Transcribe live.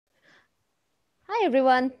Hi,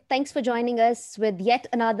 everyone. Thanks for joining us with yet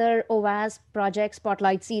another OWASP Project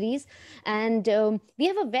Spotlight series. And we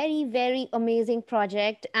have a very, very amazing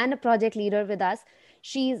project and a project leader with us.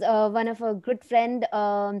 She's one of our good friend,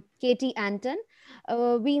 Katie Anton.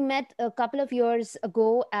 We met a couple of years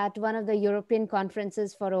ago at one of the European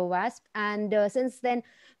conferences for OWASP. And since then,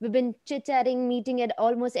 we've been chit-chatting, meeting at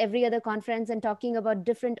almost every other conference and talking about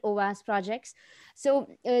different OWASP projects. So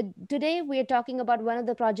today we are talking about one of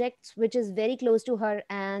the projects which is very close to her,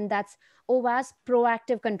 and that's OWASP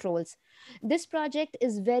Proactive Controls. This project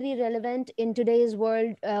is very relevant in today's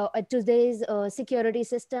world, today's security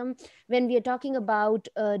system, when we are talking about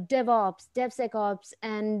DevOps, DevSecOps,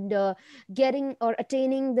 and getting or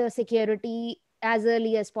attaining the security as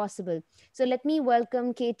early as possible. So let me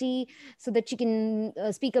welcome Katie so that she can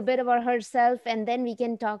speak a bit about herself, and then we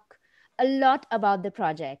can talk a lot about the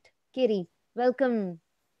project. Katie, welcome.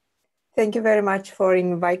 Thank you very much for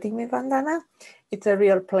inviting me, Vandana. It's a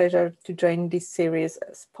real pleasure to join this series,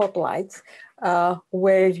 Spotlights,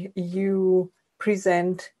 where you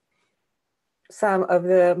present some of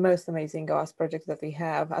the most amazing OWASP projects that we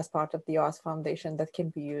have as part of the OWASP Foundation that can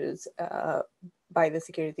be used by the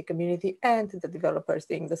security community and the developers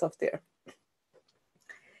in the software.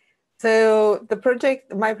 So the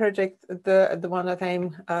project, my project, the one that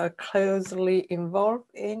I'm closely involved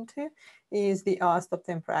into is the OWASP Top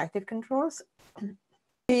 10 Proactive Controls. It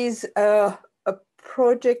is a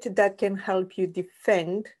project that can help you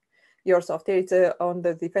defend your software. It's on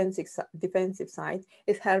the defensive side.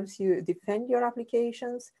 It helps you defend your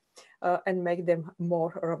applications and make them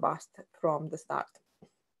more robust from the start.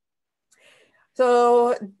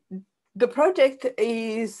 So the project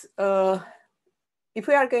is, if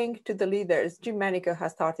we are going to the leaders, Jim Manico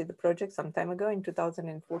has started the project some time ago in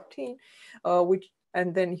 2014,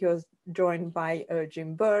 and then he was joined by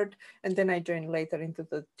Jim Bird, and then I joined later into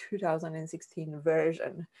the 2016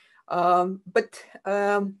 version.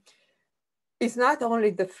 It's not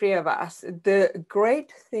only the three of us. The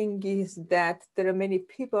great thing is that there are many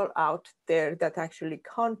people out there that actually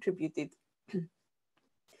contributed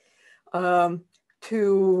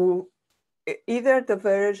to either the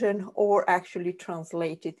version or actually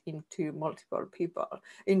translated into multiple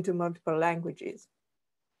languages.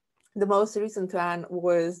 The most recent one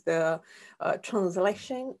was the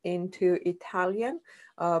translation into Italian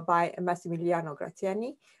by Massimiliano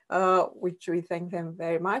Graziani, which we thank them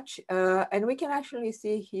very much. And we can actually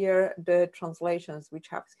see here the translations which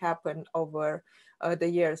have happened over the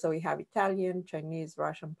years. So we have Italian, Chinese,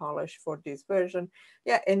 Russian, Polish for this version.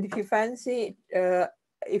 Yeah, and if you fancy,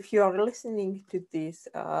 if you are listening to this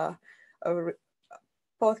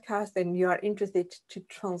podcast and you are interested to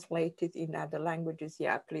translate it in other languages,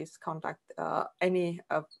 yeah, please contact any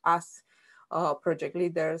of us project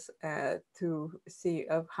leaders to see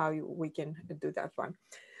how we can do that one.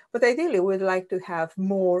 But ideally, we'd like to have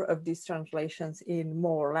more of these translations in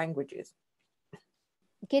more languages.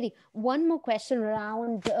 Katie, one more question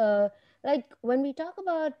around, like when we talk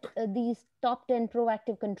about these top 10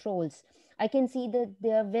 proactive controls, I can see that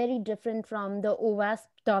they are very different from the OWASP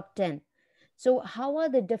top 10. So how are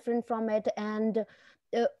they different from it, and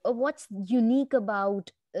what's unique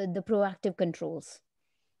about the proactive controls?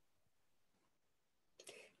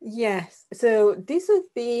 Yes, so this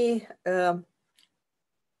would be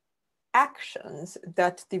actions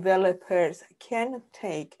that developers can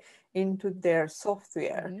take into their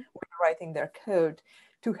software when writing their code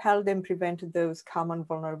to help them prevent those common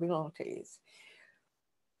vulnerabilities.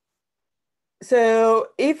 So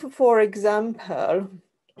if, for example,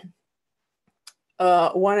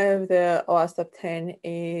 one of the OWASP top 10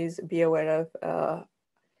 is be aware of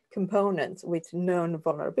components with known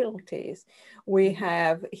vulnerabilities. We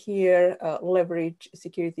have here leverage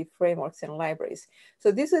security frameworks and libraries.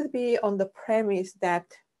 So this would be on the premise that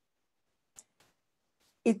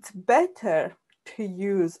it's better to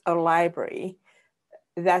use a library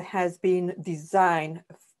that has been designed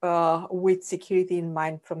with security in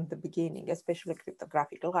mind from the beginning, especially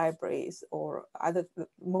cryptographic libraries or other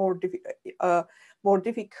more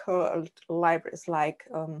difficult libraries like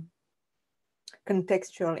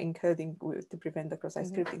contextual encoding to prevent the cross-site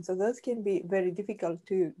scripting. So those can be very difficult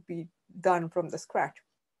to be done from the scratch.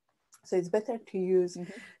 So it's better to use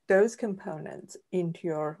those components into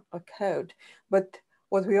your code. But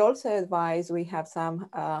what we also advise, we have some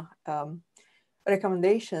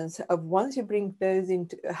recommendations of once you bring those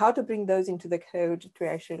into, how to bring those into the code to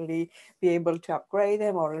actually be able to upgrade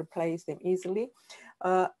them or replace them easily.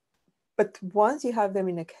 But once you have them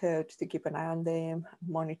in a code, to keep an eye on them,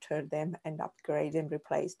 monitor them, and upgrade them,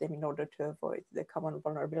 replace them in order to avoid the common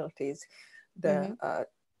vulnerabilities, the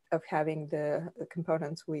of having the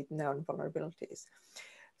components with known vulnerabilities.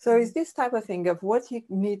 So it's this type of thing of what you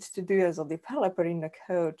need to do as a developer in the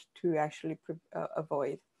code to actually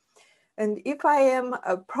avoid. And if I am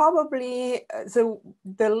probably, so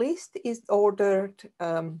the list is ordered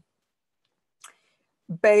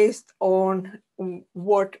based on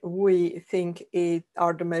what we think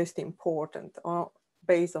are the most important, or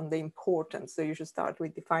based on the importance. So you should start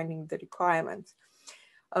with defining the requirements,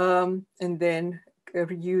 and then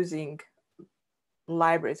using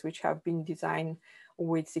libraries which have been designed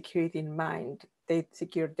with security in mind,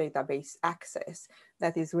 secure database access.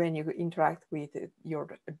 That is when you interact with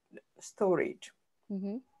your storage.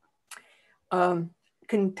 Mm-hmm.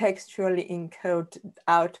 Contextually encode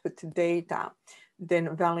output data,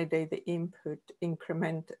 then validate the input,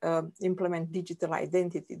 implement digital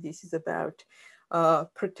identity. This is about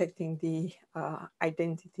protecting the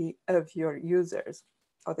identity of your users,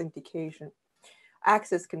 authentication.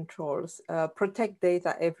 Access controls, protect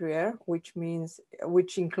data everywhere, which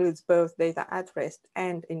includes both data at rest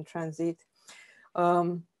and in transit.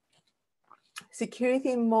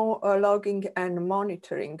 Security logging and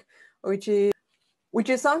monitoring, which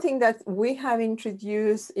is something that we have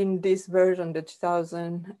introduced in this version, the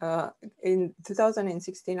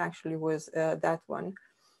 2016 actually was that one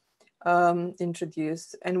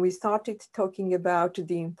introduced. And we started talking about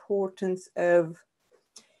the importance of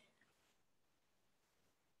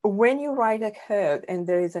when you write a code and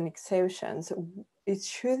there is an exception, it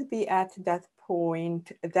should be at that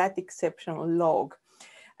point, that exception log.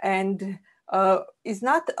 And it's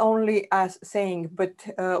not only us saying, but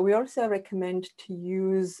we also recommend to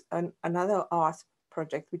use another OWASP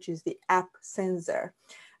project, which is the app sensor.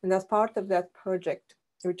 And as part of that project,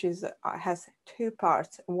 which has two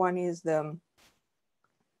parts. One is the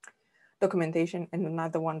documentation and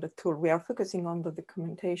another one, the tool. We are focusing on the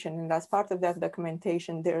documentation, and as part of that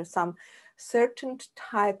documentation, there are some certain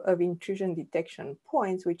type of intrusion detection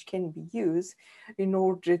points which can be used in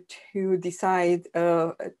order to decide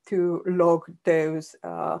to log those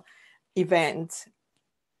events,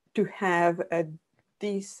 to have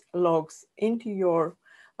these logs into your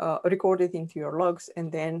recorded into your logs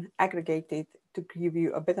and then aggregated to give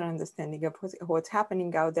you a better understanding of what's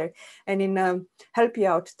happening out there, and help you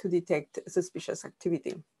out to detect suspicious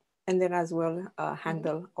activity, and then as well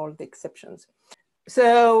handle all the exceptions.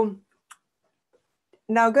 So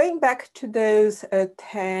now going back to those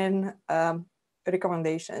 10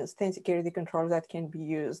 recommendations, 10 security controls that can be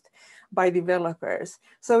used by developers.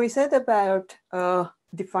 So we said about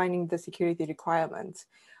defining the security requirements.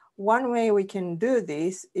 One way we can do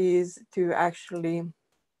this is to actually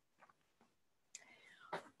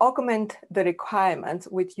augment the requirements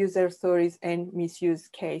with user stories and misuse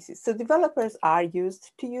cases. So developers are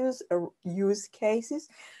used to use cases.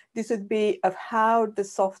 This would be of how the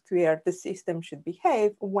software, the system should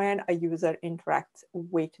behave when a user interacts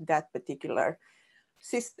with that particular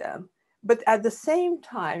system. But at the same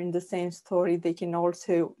time, in the same story, they can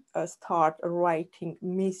also start writing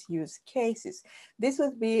misuse cases. This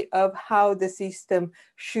would be of how the system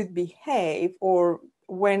should behave, or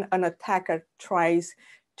when an attacker tries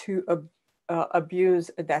to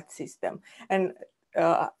abuse that system, and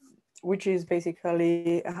which is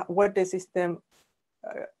basically what the system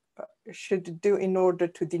should do in order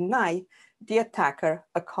to deny the attacker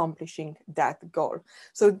accomplishing that goal.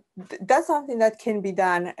 So that's something that can be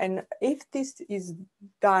done. And if this is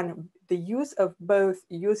done, the use of both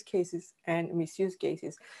use cases and misuse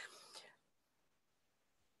cases,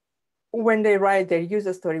 when they write their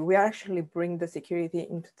user story, we actually bring the security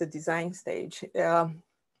into the design stage,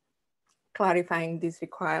 clarifying these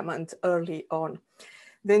requirements early on.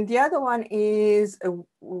 Then the other one is,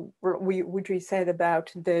 which we said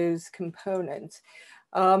about those components.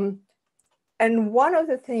 And one of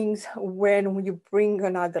the things when you bring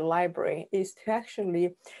another library is to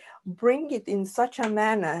actually bring it in such a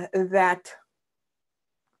manner that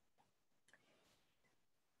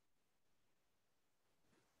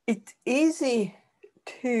it's easy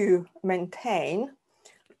to maintain,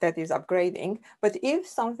 that is upgrading, but if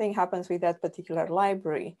something happens with that particular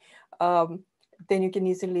library, then you can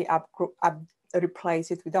easily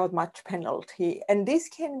replace it without much penalty. And this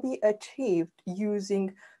can be achieved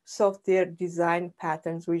using software design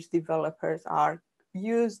patterns which developers are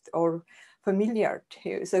used or familiar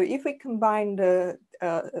to. So if we combine the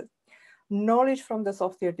knowledge from the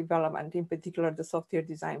software development, in particular the software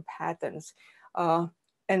design patterns,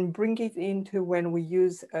 and bring it into when we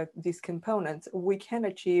use these components, we can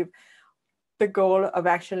achieve the goal of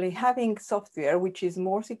actually having software which is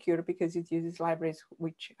more secure because it uses libraries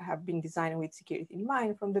which have been designed with security in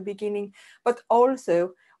mind from the beginning, but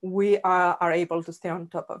also we are able to stay on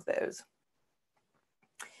top of those.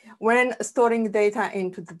 When storing data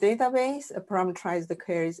into the database, parameterize the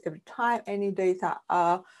queries every time. Any data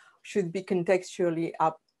should be contextually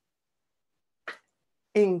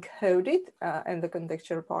encoded, and the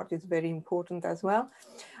contextual part is very important as well.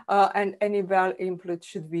 And any val input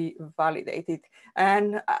should be validated.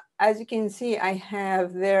 And as you can see, I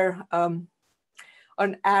have there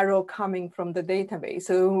an arrow coming from the database.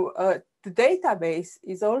 So the database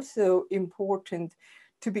is also important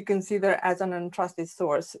to be considered as an untrusted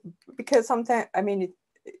source, because sometimes, I mean,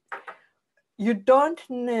 you don't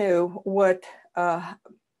know what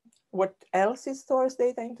else stores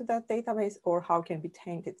data into that database or how can be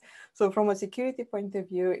tainted. So from a security point of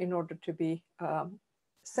view, in order to be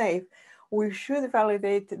safe, we should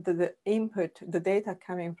validate the input, the data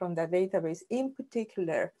coming from that database, in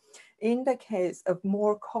particular, in the case of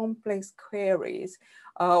more complex queries,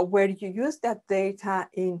 where you use that data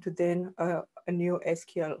into then a new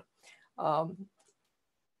SQL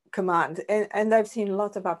command. And I've seen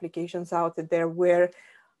lots of applications out there where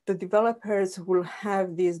the developers will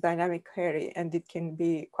have this dynamic query, and it can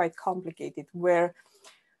be quite complicated, where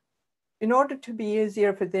in order to be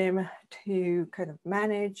easier for them to kind of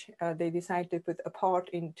manage, they decide to put a part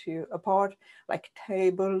like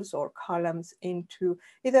tables or columns into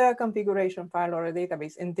either a configuration file or a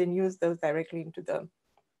database, and then use those directly into the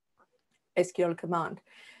SQL command.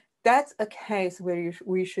 That's a case where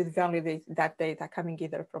we should validate that data coming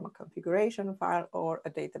either from a configuration file or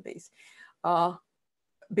a database,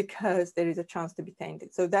 because there is a chance to be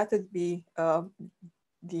tainted. So that would be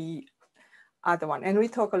the other one. And we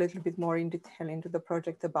talk a little bit more in detail into the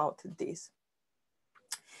project about this.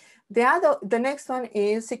 The next one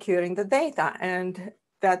is securing the data, and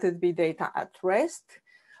that would be data at rest,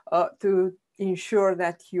 to ensure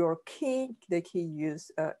that your key, the key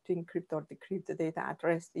used to encrypt or decrypt the data at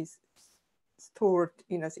rest, is stored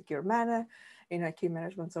in a secure manner, in a key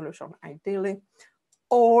management solution ideally,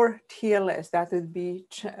 or TLS, that would be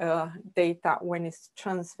data when it's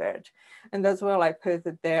transferred. And as well, I put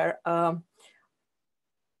it there,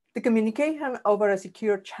 the communication over a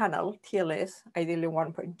secure channel, TLS, ideally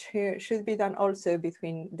 1.2, should be done also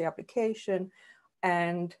between the application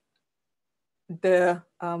and the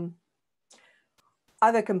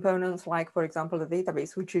other components, like, for example, the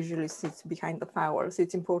database, which usually sits behind the firewall. So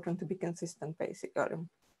it's important to be consistent, basically.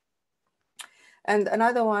 And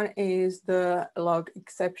another one is the log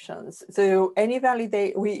exceptions. So any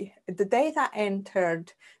the data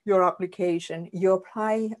entered your application, you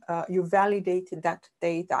apply, you validate that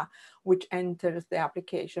data which enters the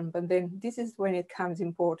application. But then this is when it becomes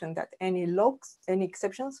important that any logs, any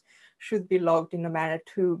exceptions should be logged in a manner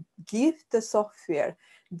to give the software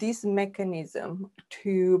this mechanism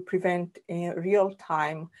to prevent in real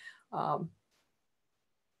time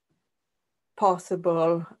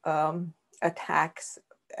possible attacks.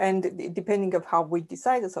 And depending on how we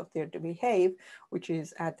decide the software to behave, which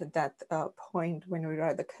is at that point when we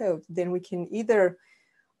write the code, then we can either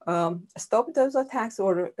stop those attacks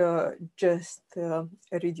or just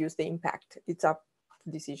reduce the impact. It's up to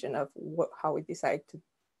the decision of how we decide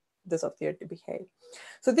the software to behave.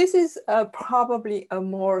 So this is probably a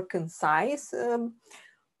more concise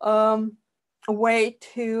way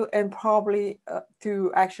to, and probably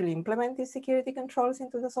to actually implement these security controls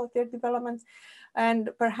into the software development,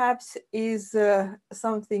 and perhaps is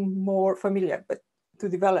something more familiar but to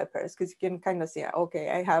developers, because you can kind of say,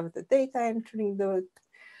 okay, I have the data entering the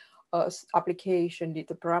application,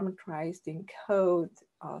 data parameterized in code,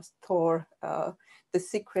 store the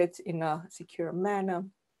secrets in a secure manner.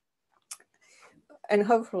 And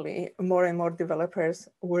hopefully more and more developers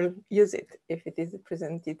will use it if it is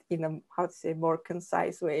presented in a, how to say, more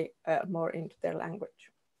concise way, more into their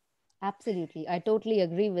language. Absolutely. I totally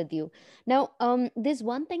agree with you. Now, there's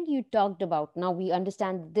one thing you talked about. Now we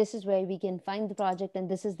understand this is where we can find the project and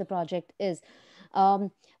this is the project is.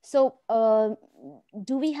 Do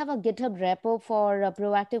we have a GitHub repo for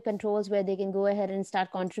proactive controls where they can go ahead and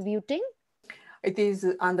start contributing? It is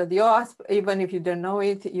under the OWASP. Even if you don't know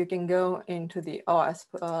it, you can go into the OWASP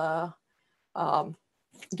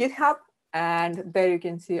GitHub, and there you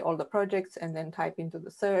can see all the projects, and then type into the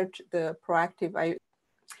search, the proactive,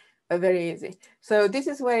 very easy. So this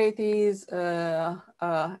is where it is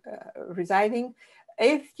residing.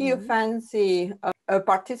 If you fancy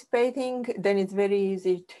participating, then it's very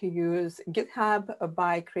easy to use GitHub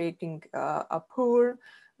by creating a pool,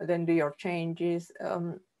 then do your changes.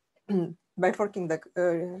 By forking the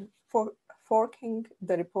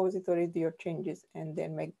repository, do your changes, and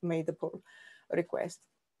then make the pull request.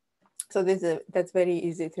 So that's very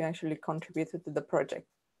easy to actually contribute to the project.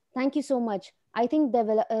 Thank you so much. I think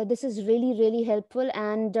this is really, really helpful.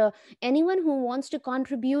 And anyone who wants to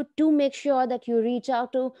contribute, to make sure that you reach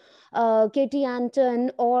out to Katie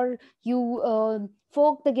Anton, or you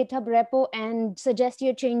fork the GitHub repo and suggest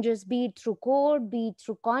your changes, be it through code, be it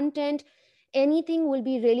through content. Anything will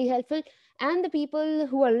be really helpful. And the people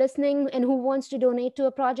who are listening and who wants to donate to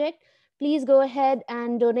a project, please go ahead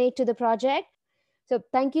and donate to the project. So,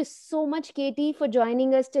 thank you so much, Katie, for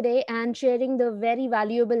joining us today and sharing the very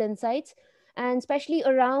valuable insights, and especially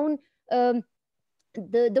around the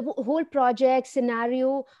whole project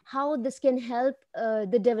scenario, how this can help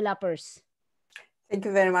the developers. Thank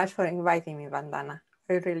you very much for inviting me, Vandana.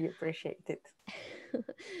 I really appreciate it.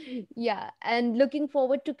 Yeah, and looking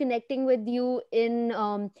forward to connecting with you in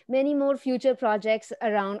many more future projects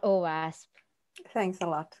around OWASP. Thanks a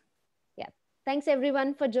lot. Yeah, thanks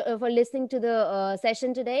everyone for listening to the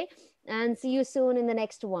session today, and see you soon in the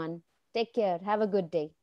next one. Take care. Have a good day.